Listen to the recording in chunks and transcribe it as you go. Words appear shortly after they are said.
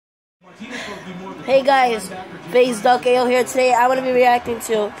Hey guys, Face Duck AO here today. I want to be reacting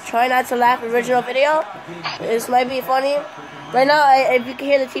to Try Not to Laugh original video. This might be funny. Right now, if you can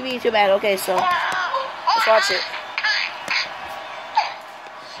hear the TV, too bad. Okay, so let's watch it.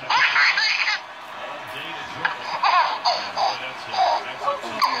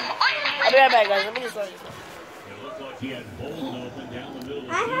 I'll be right back, guys. Let me just start this.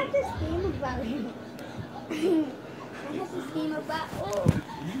 I have this game about him. I have this game about. Oh.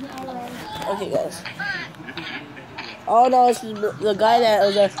 Okay, guys. Oh no, it's the guy that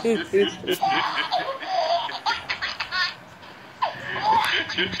was like. You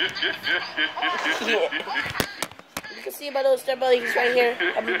can see my little step brother. He's right here.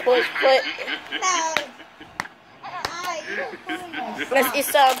 I'm gonna pull his foot. Let's eat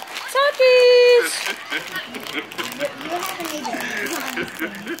some Takis.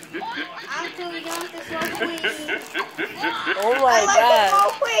 Oh my god.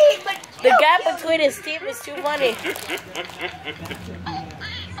 The gap between his teeth is too funny.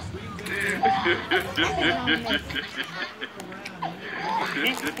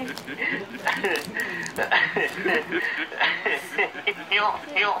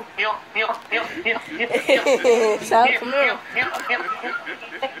 Sal, come here.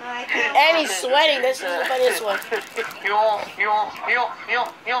 And he's sweating. This is the funniest one. Come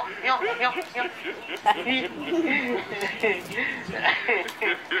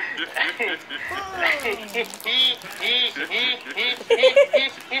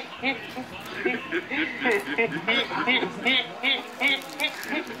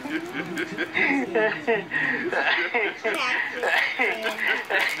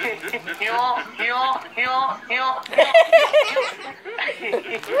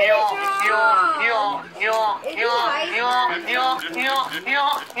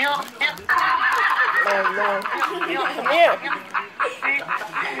here.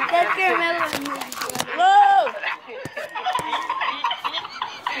 That's your melon. No!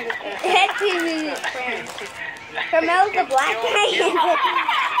 That's his friend. Carmel's the black guy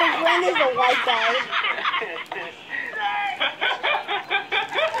and Glenn is the white guy.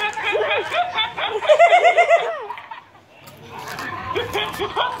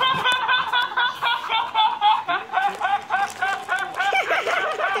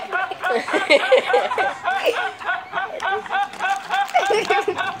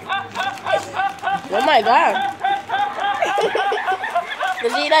 Oh my god.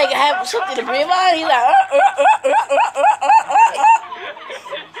 Does he like have something to breathe on? He's like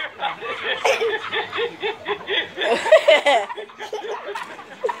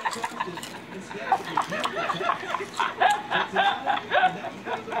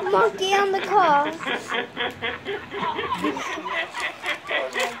Monkey on the car.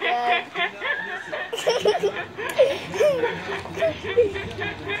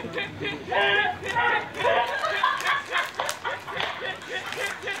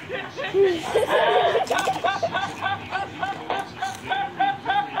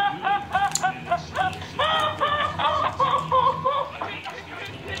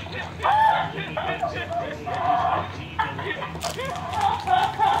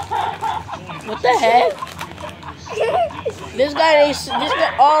 What the heck? This guy,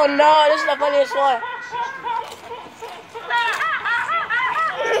 oh no, this is the funniest one.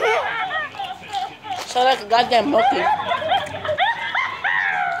 Sound like a goddamn monkey.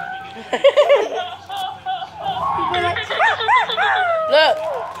 Look.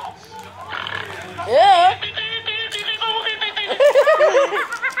 Yeah.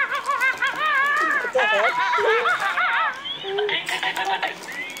 What the heck?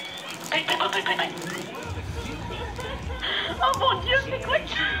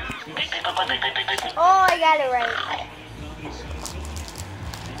 Oh, I got it right.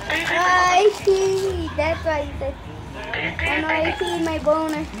 I see. That's why you said. Oh no, I see my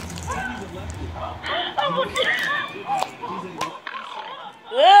boner.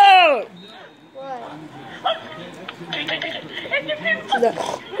 Whoa! What?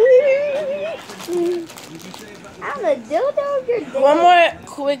 I'm a dildo of your dick. One more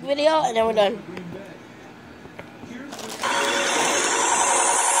quick video and then we're done.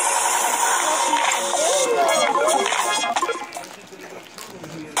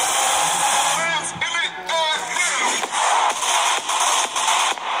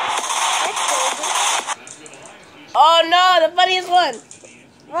 Oh no, the funniest one.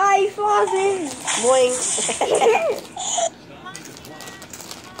 Oh, he falls in. Boing.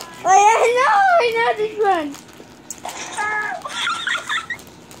 Oh yeah, no, I know this one.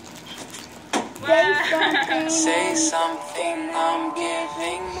 Say something, I'm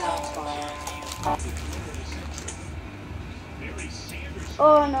giving up on you.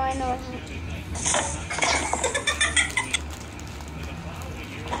 Oh no, I know.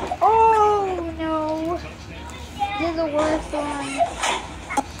 Oh no. This is the worst one.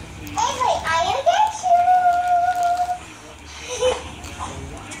 Hey, I am get you.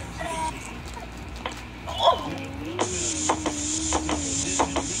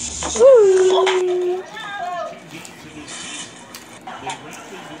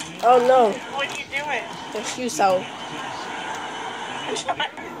 Oh no. What are you doing? The shoe out.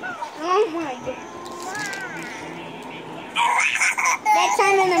 Oh my god. That's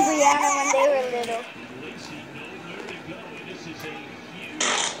Simon and Brianna when they were little.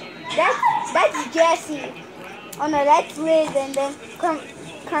 That's Jesse. Oh no, that's Liz, and then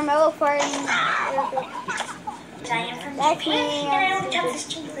Carmelo farting. That's me.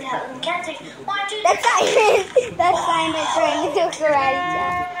 That's Simon. That's Simon trying to do karate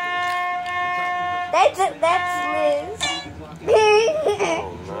chop. That's Liz.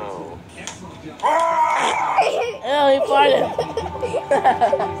 Oh, he farted.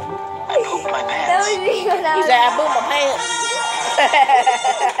 That was me when I He was. said, I pooped my pants.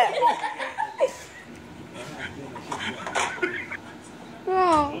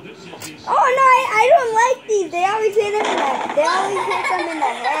 Oh no, I don't like these. They always hit them in the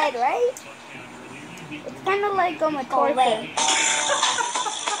head, right? It's kind of like a torture.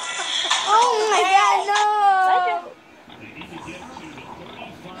 Oh my god, no!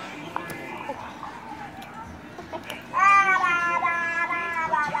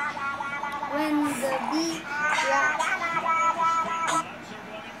 When the beat drops.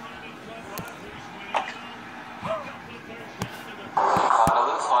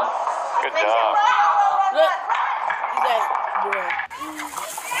 Good job. Look. He's like, boy.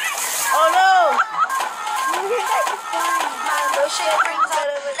 Oh no.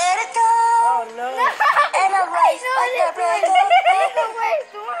 Let it go. Oh no. And a race like a break.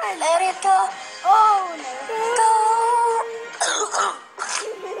 Let it go. Oh no.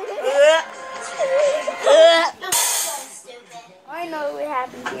 I know what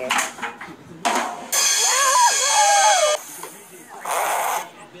happened here.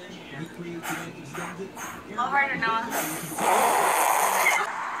 Go harder, Noah.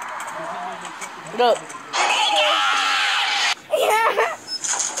 Look.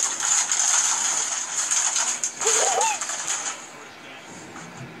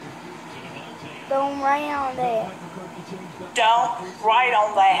 Don't write on that. Don't write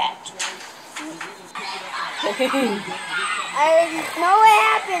on that. I already know what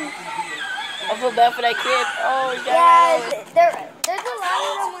happened. I feel bad for that kid. Oh, he got Yeah, ran there's a lot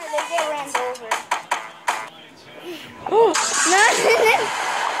of them where they get ran over. over. No.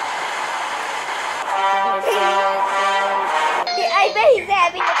 I bet he's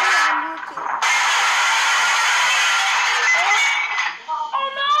having a thing on YouTube.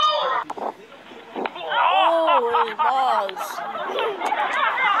 Oh, his balls.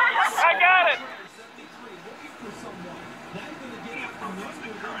 I got it.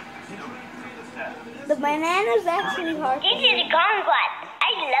 The banana's actually hard. This is a kumquat. I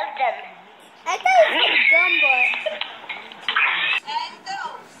love them. I thought it was gumbo.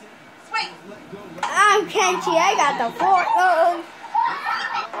 I'm Kenchi. I got the fork. Oh,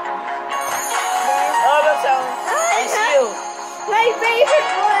 that's how. It's you. My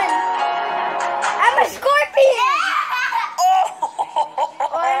favorite one. I'm a scorpion. Oh,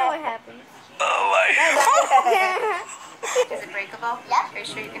 I know what happened. Oh my Is it breakable? Yep. Are you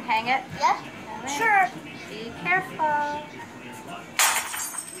sure you can hang it? Yep. Sure. Be careful.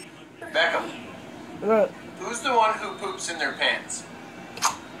 Beckham, Look. who's the one who poops in their pants?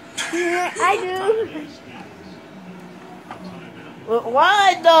 I do.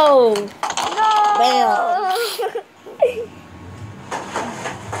 Why though? No. Bam.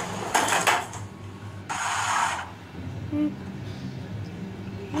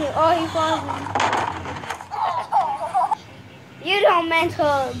 Oh, he falls. You don't meant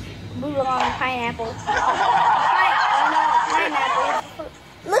to move along pineapple. Pineapple.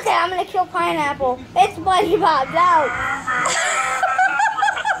 Look at, I'm gonna kill pineapple. It's SpongeBob's out.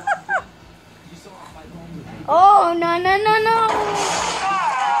 Oh no no no no!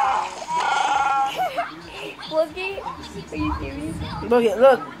 Wookie, are you serious? Look it.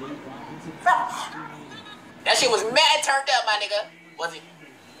 Look. That shit was mad turned up, my nigga. Was it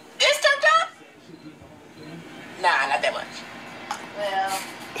this turned up? Nah, not that much. Well,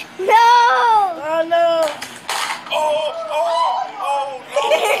 No! Oh no. Oh,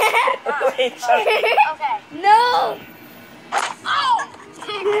 Wait, sorry. okay. No!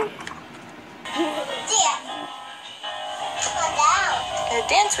 Gonna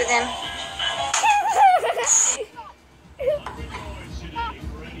dance with him.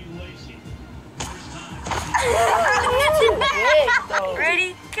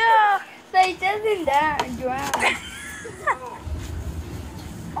 Ready, go. So it doesn't drown.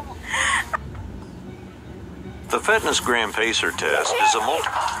 The Fitness Gram Pacer test is a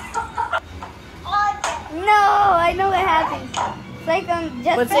No, I know what happens. It's like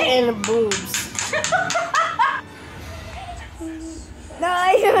just. What's it in the boobs? No,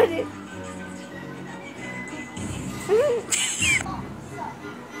 I know it.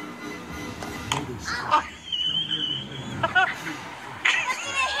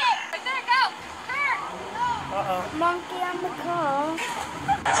 Monkey on the car.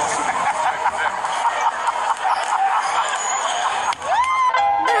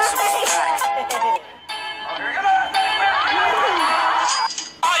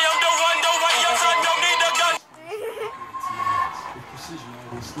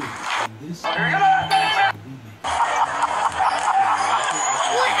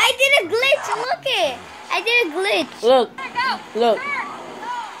 I did a glitch. Look it. I did a glitch. Look.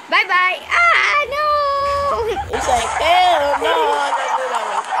 Bye bye. Ah no. It's like, hell no.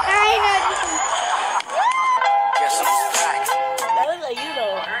 I know. Guess who's back? That looks like you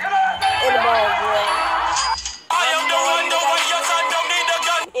though. In the ball, boy. I am the one, your son don't need a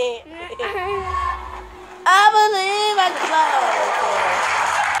gun. I believe I can fly.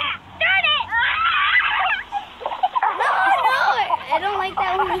 I don't like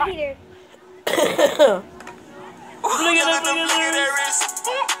that one either. Look at that wrist.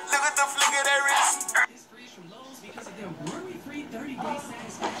 Look at the flick of that wrist.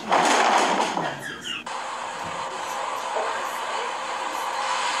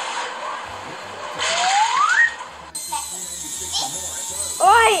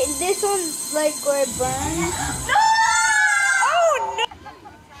 Oh, this one's like where it burns. Oh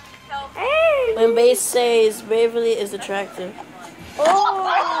no! Hey. When Base says Waverly is attractive.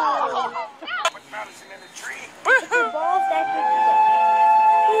 Oh! The balls that could.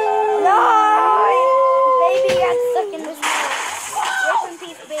 No! Baby got stuck in this mouth. Rest in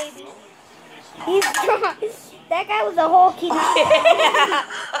peace, baby. He's strong. That guy was a whole kid.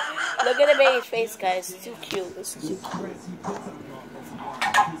 Look at the baby's face, guys. It's too cute. It's too cute.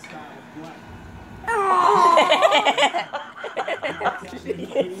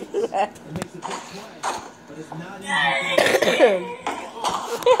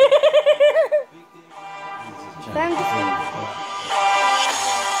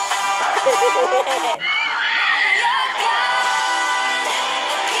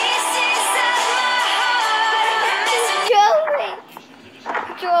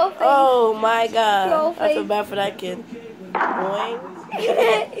 Trophy. Oh my god. Trophy. I feel bad for that kid. Boing.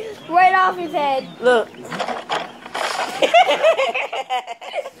 Right off his head. Look.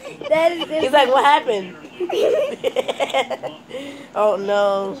 That is He's like, what happened? Oh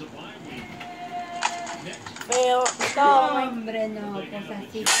no. Fail. Hombre, no, pues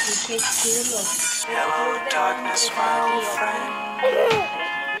así, qué chulo. Hello, darkness, my old friend.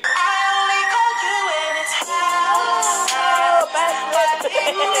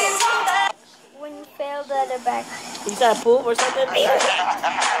 When you fail the other back. You trying to poop or something?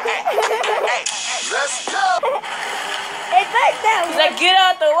 Let's go. It's like that. He's like, get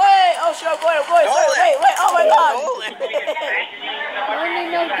out the way. Oh shit, I'm going. Wait. Oh my god.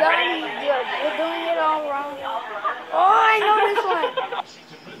 Only know Johnny, you're doing it all wrong. Oh, I know this one.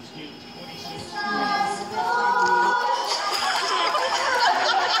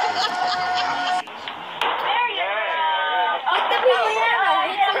 Hit the piano.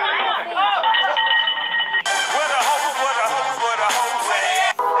 Hit the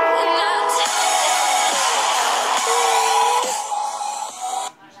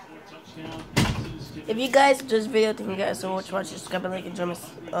If you guys enjoyed this video, thank you guys so much for watching. Subscribe and like and join us.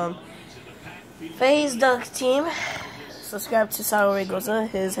 FaZe Duck team. Subscribe to Saul Regosa.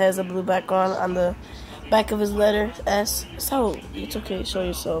 His has a blue background on the back of his letter S. So it's okay, show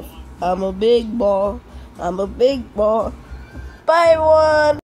yourself. I'm a big ball. Bye everyone.